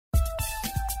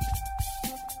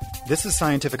This is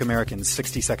Scientific American's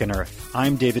 60-Second Earth.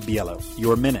 I'm David Biello.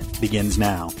 Your minute begins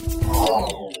now.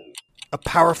 A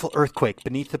powerful earthquake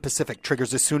beneath the Pacific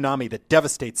triggers a tsunami that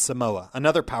devastates Samoa.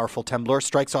 Another powerful temblor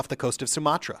strikes off the coast of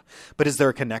Sumatra. But is there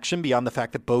a connection beyond the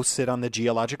fact that both sit on the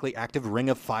geologically active ring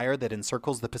of fire that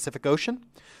encircles the Pacific Ocean?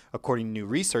 According to new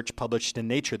research published in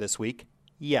Nature this week,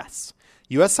 yes.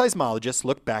 U.S. seismologists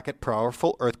looked back at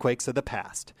powerful earthquakes of the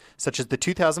past, such as the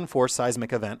 2004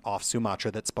 seismic event off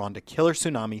Sumatra that spawned a killer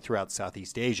tsunami throughout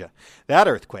Southeast Asia. That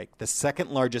earthquake, the second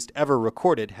largest ever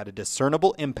recorded, had a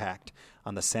discernible impact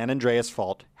on the San Andreas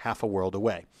Fault half a world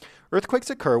away. Earthquakes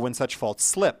occur when such faults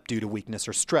slip due to weakness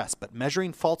or stress, but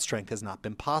measuring fault strength has not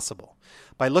been possible.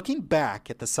 By looking back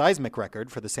at the seismic record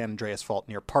for the San Andreas Fault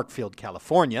near Parkfield,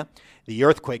 California, the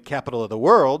earthquake capital of the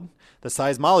world, the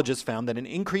seismologists found that an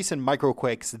increase in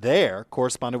microquakes there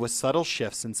corresponded with subtle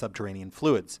shifts in subterranean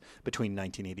fluids between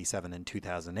 1987 and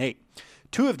 2008.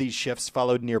 Two of these shifts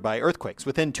followed nearby earthquakes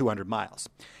within 200 miles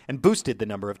and boosted the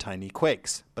number of tiny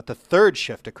quakes. But the third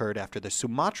shift occurred after the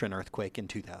Sumatran earthquake in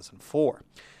 2004.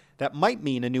 That might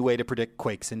mean a new way to predict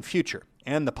quakes in future,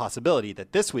 and the possibility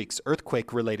that this week's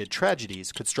earthquake-related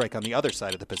tragedies could strike on the other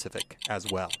side of the Pacific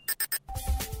as well.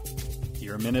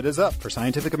 Your minute is up for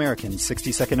Scientific American's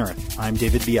 60-Second Earth. I'm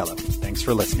David Biello. Thanks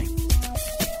for listening.